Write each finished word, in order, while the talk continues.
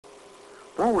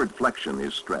Forward flexion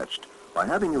is stretched by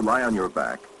having you lie on your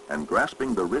back and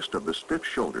grasping the wrist of the stiff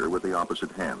shoulder with the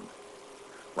opposite hand.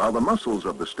 While the muscles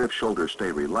of the stiff shoulder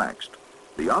stay relaxed,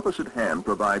 the opposite hand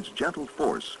provides gentle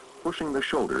force, pushing the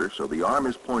shoulder so the arm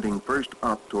is pointing first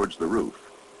up towards the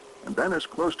roof, and then as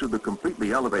close to the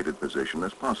completely elevated position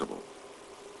as possible.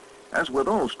 As with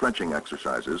all stretching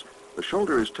exercises, the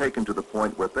shoulder is taken to the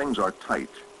point where things are tight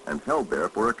and held there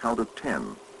for a count of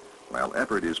 10, while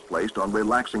effort is placed on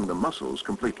relaxing the muscles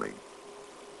completely.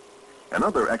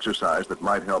 Another exercise that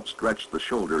might help stretch the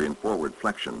shoulder in forward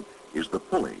flexion is the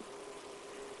pulley.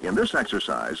 In this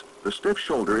exercise, the stiff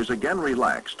shoulder is again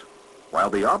relaxed, while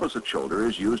the opposite shoulder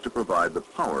is used to provide the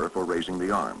power for raising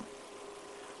the arm.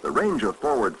 The range of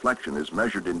forward flexion is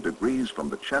measured in degrees from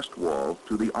the chest wall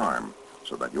to the arm,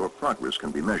 so that your progress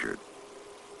can be measured.